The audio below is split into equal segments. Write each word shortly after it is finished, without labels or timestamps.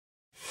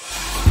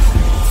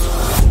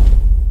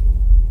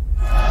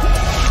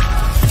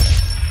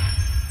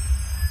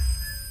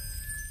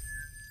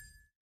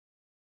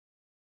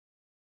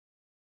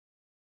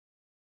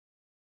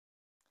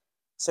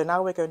So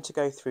now we're going to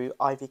go through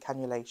IV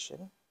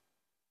cannulation.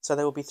 So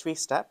there will be 3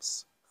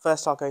 steps.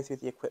 First I'll go through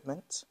the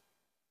equipment,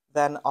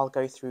 then I'll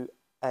go through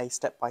a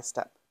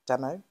step-by-step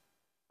demo,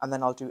 and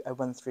then I'll do a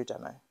run-through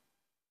demo.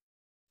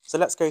 So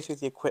let's go through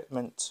the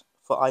equipment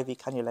for IV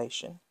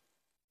cannulation.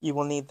 You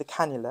will need the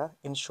cannula,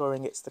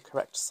 ensuring it's the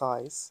correct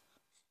size.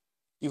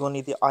 You will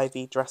need the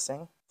IV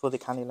dressing for the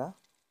cannula.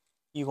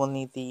 You will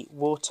need the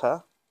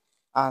water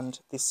and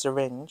the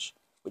syringe,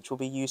 which will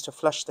be used to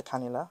flush the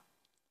cannula.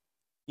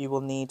 You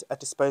will need a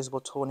disposable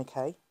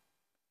tourniquet.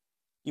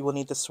 You will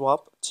need the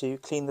swab to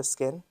clean the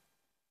skin,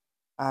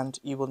 and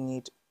you will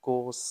need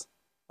gauze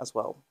as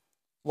well.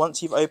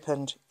 Once you've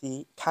opened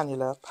the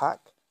cannula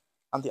pack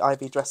and the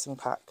IV dressing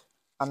pack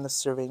and the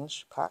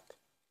syringe pack,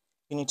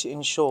 you need to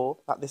ensure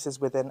that this is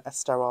within a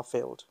sterile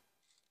field.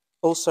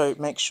 Also,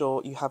 make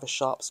sure you have a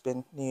sharps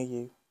bin near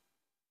you.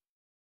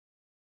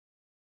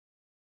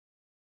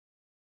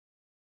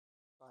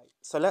 Right,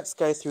 so let's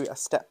go through a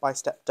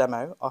step-by-step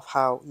demo of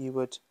how you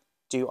would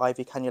do IV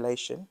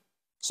cannulation.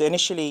 So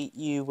initially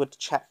you would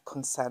check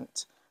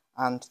consent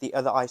and the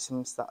other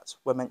items that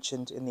were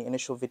mentioned in the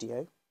initial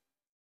video.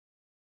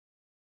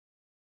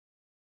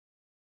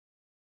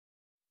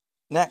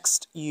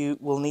 Next, you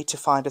will need to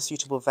find a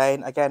suitable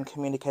vein, again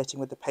communicating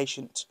with the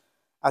patient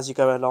as you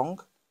go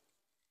along.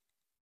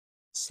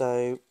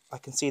 So I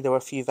can see there are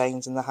a few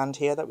veins in the hand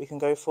here that we can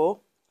go for.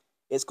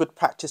 It's good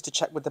practice to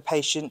check with the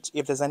patient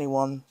if there's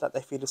anyone that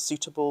they feel is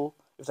suitable,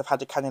 if they've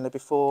had a cannula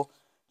before,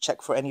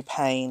 check for any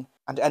pain,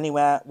 and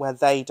anywhere where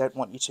they don't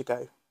want you to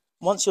go.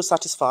 Once you're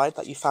satisfied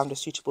that you found a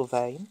suitable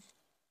vein,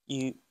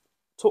 you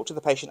talk to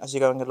the patient as you're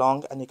going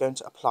along and you're going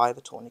to apply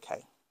the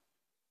tourniquet.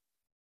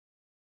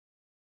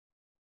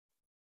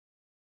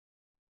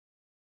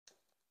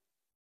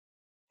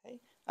 Okay.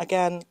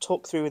 Again,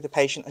 talk through with the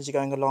patient as you're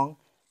going along,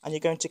 and you're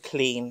going to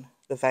clean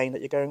the vein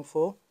that you're going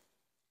for.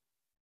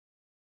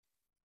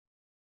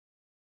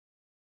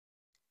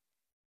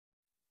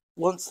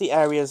 Once the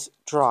area's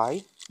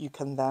dry, you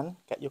can then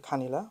get your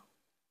cannula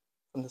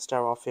from the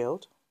sterile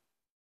field,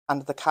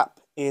 and the cap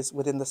is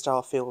within the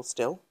sterile field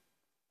still,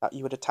 that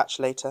you would attach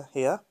later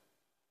here.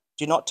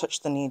 Do not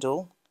touch the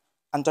needle,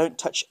 and don't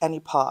touch any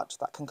part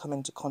that can come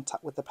into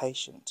contact with the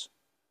patient.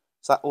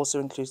 So that also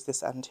includes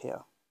this end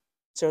here.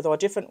 So there are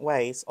different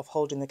ways of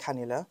holding the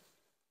cannula.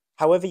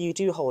 However you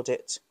do hold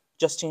it,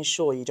 just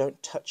ensure you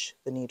don't touch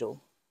the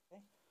needle.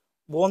 Okay.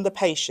 Warn the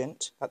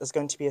patient that there's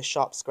going to be a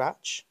sharp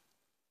scratch,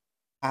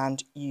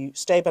 and you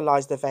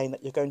stabilise the vein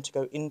that you're going to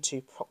go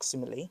into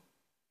proximally,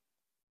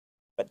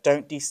 but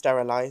don't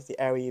desterilize the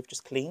area you've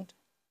just cleaned.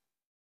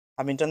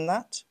 Having done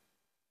that,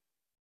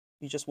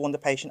 you just warn the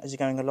patient as you're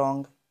going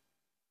along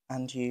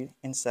and you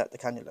insert the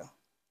cannula.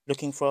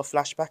 Looking for a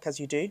flashback as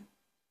you do,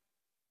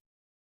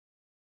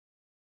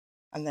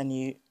 and then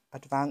you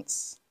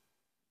advance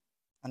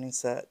and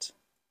insert,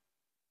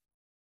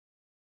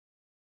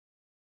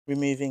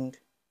 removing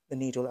the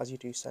needle as you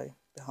do so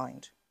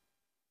behind.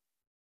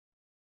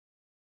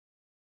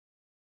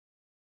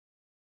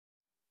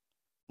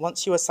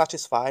 Once you are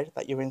satisfied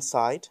that you're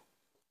inside,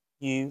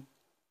 you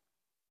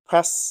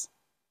press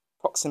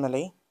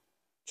proximally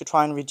to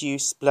try and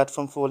reduce blood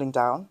from falling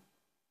down,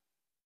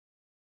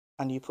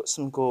 and you put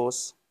some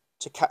gauze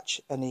to catch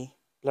any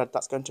blood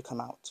that's going to come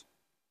out.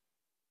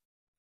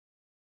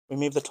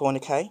 Remove the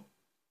tourniquet.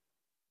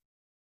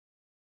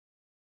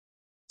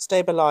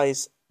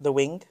 Stabilise the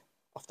wing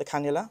of the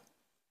cannula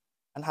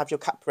and have your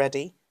cap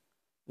ready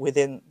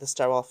within the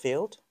sterile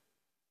field.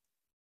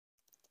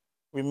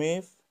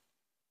 Remove,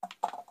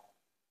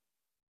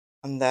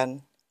 and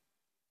then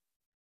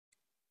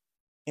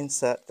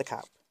insert the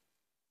cap.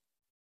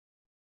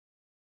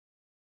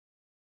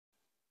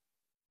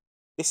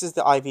 This is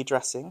the IV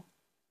dressing.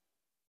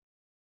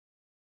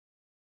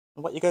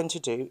 And what you're going to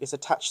do is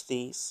attach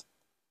these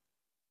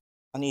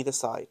on either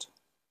side.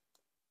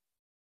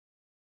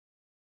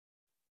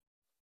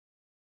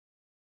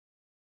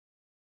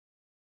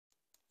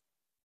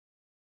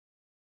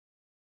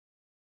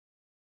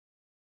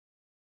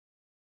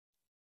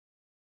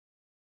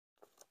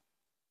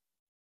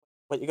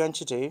 What you're going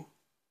to do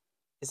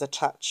is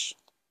attach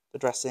the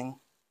dressing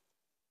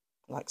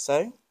like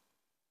so.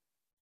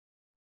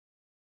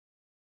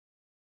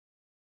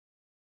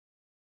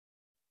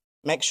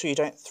 Make sure you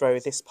don't throw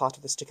this part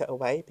of the sticker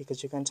away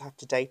because you're going to have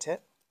to date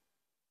it.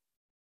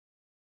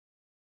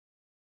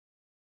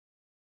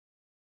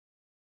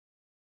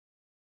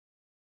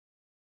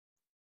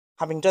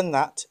 Having done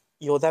that,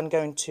 you're then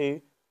going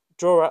to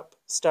draw up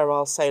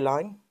sterile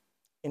saline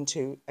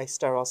into a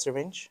sterile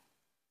syringe,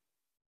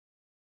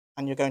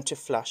 and you're going to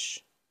flush.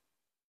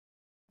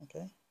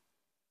 Okay.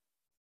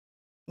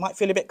 Might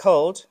feel a bit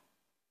cold,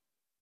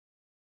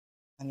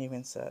 and you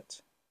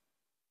insert.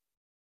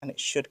 And it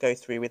should go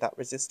through without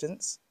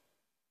resistance,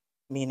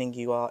 meaning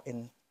you are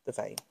in the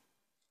vein.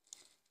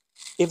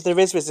 If there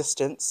is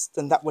resistance,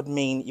 then that would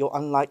mean you're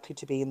unlikely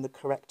to be in the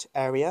correct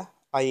area,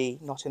 i.e.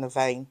 not in a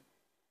vein,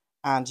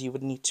 and you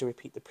would need to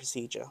repeat the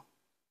procedure.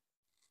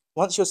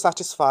 Once you're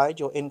satisfied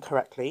you're in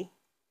correctly,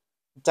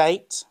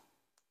 date.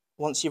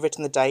 Once you've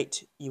written the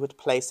date, you would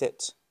place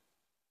it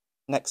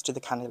next to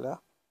the cannula.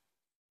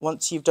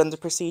 Once you've done the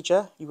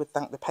procedure, you would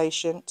thank the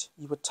patient,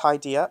 you would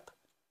tidy up,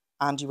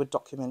 and you would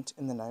document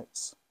in the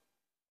notes.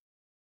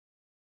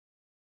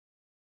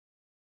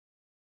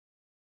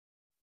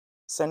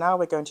 So now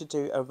we're going to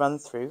do a run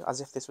through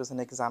as if this was an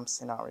exam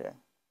scenario.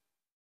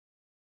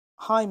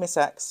 Hi Miss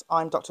X,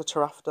 I'm Dr.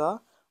 Tarafdar.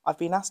 I've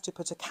been asked to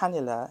put a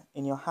cannula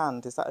in your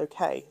hand, is that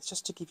okay? It's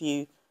just to give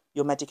you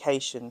your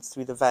medications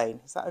through the vein,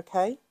 is that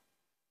okay?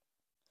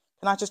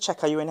 Can I just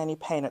check, are you in any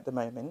pain at the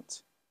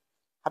moment?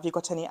 Have you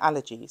got any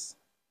allergies?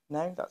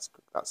 No,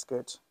 that's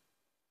good.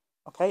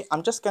 Okay,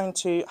 I'm just going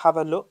to have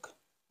a look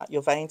at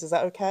your veins, is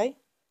that okay?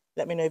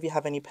 Let me know if you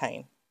have any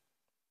pain.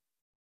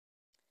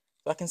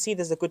 So I can see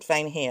there's a good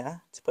vein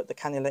here to put the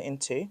cannula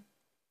into.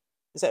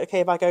 Is it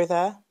okay if I go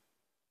there?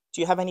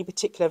 Do you have any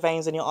particular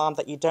veins in your arm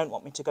that you don't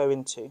want me to go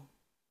into?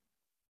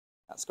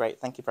 That's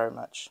great, thank you very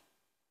much.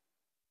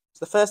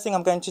 So the first thing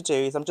I'm going to do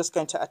is I'm just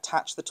going to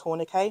attach the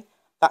tourniquet.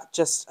 That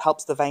just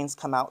helps the veins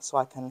come out so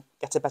I can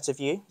get a better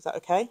view. Is that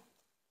okay?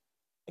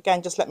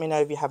 Again, just let me know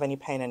if you have any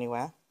pain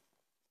anywhere.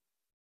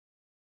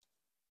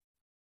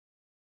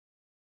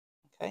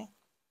 Okay.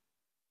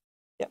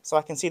 Yep, so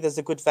I can see there's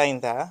a good vein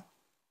there.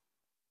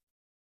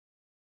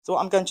 So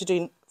what I'm going to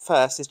do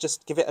first is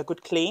just give it a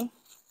good clean.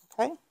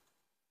 Okay.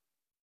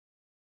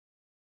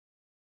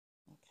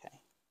 Okay,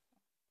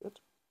 good.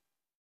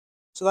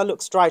 So that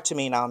looks dry to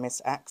me now, Miss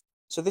X.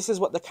 So this is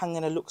what the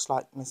cannula looks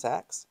like, Miss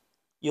X.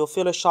 You'll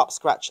feel a sharp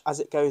scratch as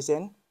it goes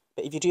in,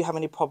 but if you do have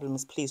any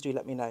problems, please do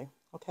let me know,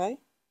 okay?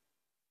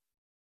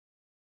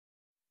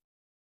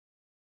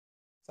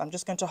 So I'm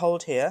just going to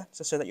hold here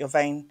just so that your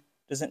vein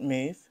doesn't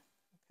move,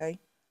 okay?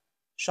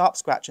 Sharp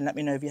scratch and let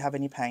me know if you have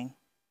any pain.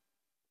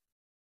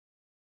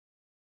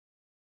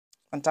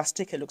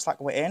 Fantastic, it looks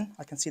like we're in.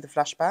 I can see the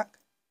flashback.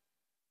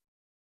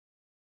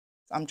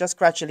 I'm just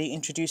gradually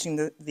introducing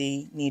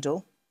the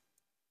needle.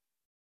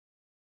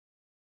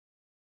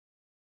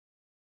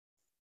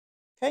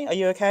 Okay, are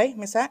you okay,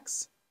 Miss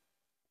X?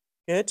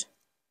 Good.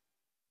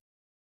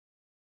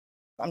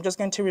 I'm just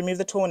going to remove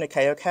the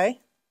tourniquet,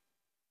 okay?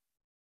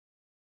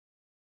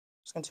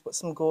 Just going to put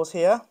some gauze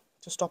here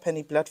to stop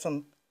any blood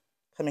from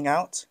coming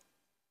out.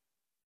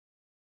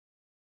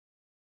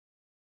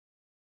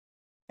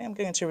 Okay, I'm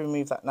going to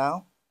remove that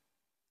now.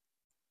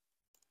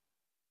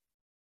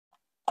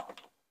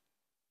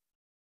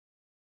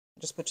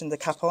 Just putting the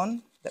cap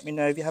on. Let me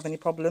know if you have any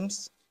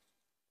problems.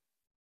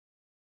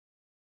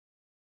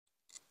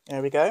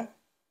 There we go.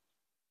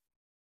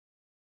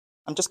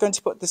 I'm just going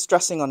to put this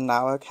dressing on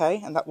now,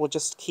 okay? And that will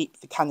just keep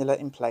the cannula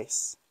in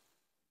place.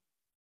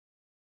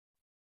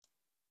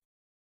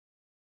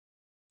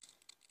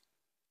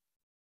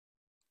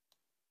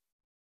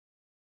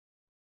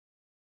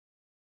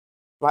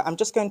 Right, I'm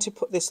just going to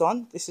put this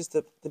on. This is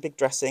the big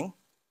dressing.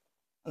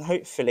 And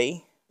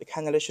hopefully the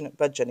cannula shouldn't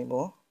budge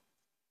anymore.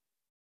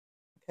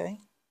 Okay.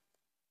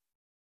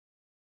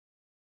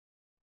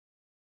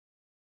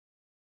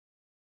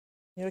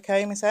 You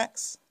okay, Miss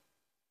X?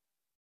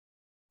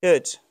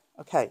 Good.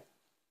 Okay.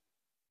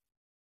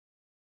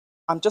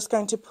 I'm just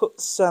going to put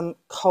some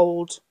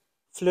cold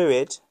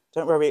fluid.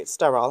 Don't worry, it's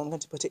sterile. I'm going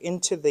to put it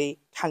into the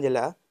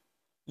cannula.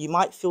 You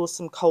might feel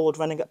some cold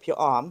running up your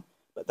arm,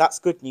 but that's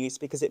good news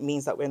because it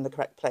means that we're in the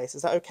correct place.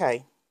 Is that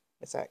okay,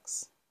 Miss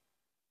X?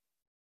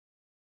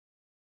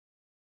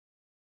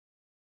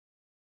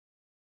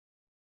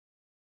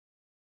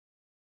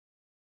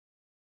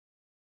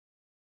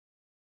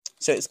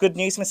 So it's good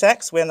news, Miss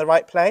X. We're in the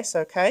right place,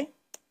 okay?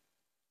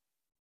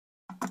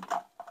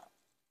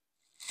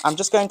 I'm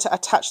just going to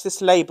attach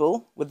this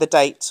label with the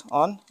date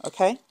on,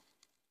 okay?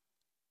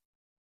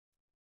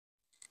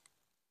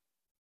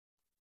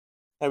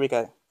 There we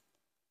go.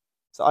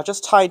 So I'll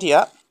just tidy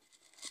up,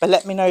 but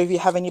let me know if you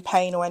have any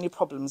pain or any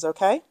problems,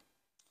 okay?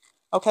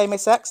 Okay,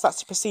 Miss X, that's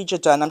the procedure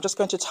done. I'm just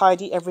going to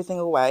tidy everything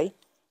away.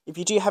 If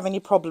you do have any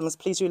problems,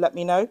 please do let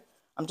me know.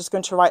 I'm just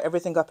going to write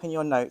everything up in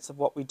your notes of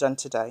what we've done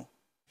today.